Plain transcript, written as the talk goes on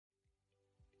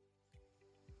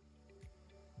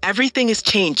Everything is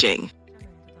changing.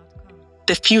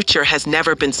 The future has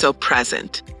never been so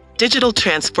present. Digital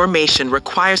transformation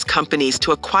requires companies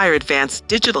to acquire advanced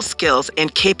digital skills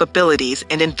and capabilities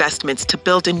and investments to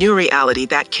build a new reality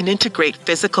that can integrate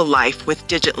physical life with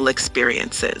digital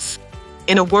experiences.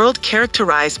 In a world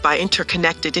characterized by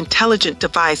interconnected intelligent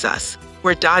devices,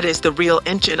 where data is the real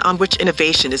engine on which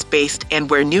innovation is based and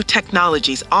where new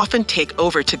technologies often take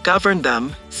over to govern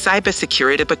them,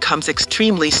 cybersecurity becomes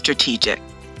extremely strategic.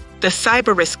 The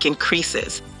cyber risk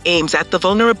increases, aims at the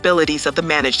vulnerabilities of the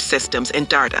managed systems and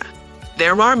data.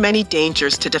 There are many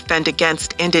dangers to defend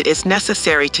against, and it is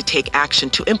necessary to take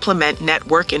action to implement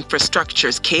network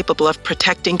infrastructures capable of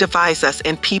protecting devices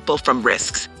and people from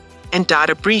risks and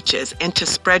data breaches, and to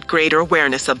spread greater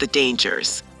awareness of the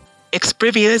dangers.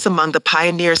 Exprivia is among the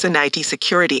pioneers in IT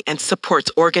security and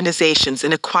supports organizations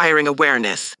in acquiring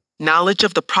awareness, knowledge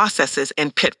of the processes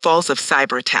and pitfalls of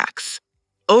cyber attacks.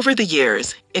 Over the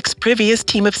years, Exprivia's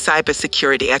team of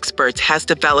cybersecurity experts has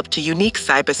developed a unique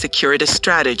cybersecurity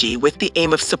strategy with the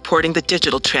aim of supporting the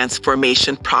digital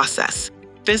transformation process.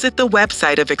 Visit the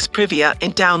website of Exprivia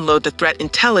and download the Threat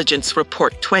Intelligence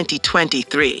Report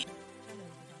 2023.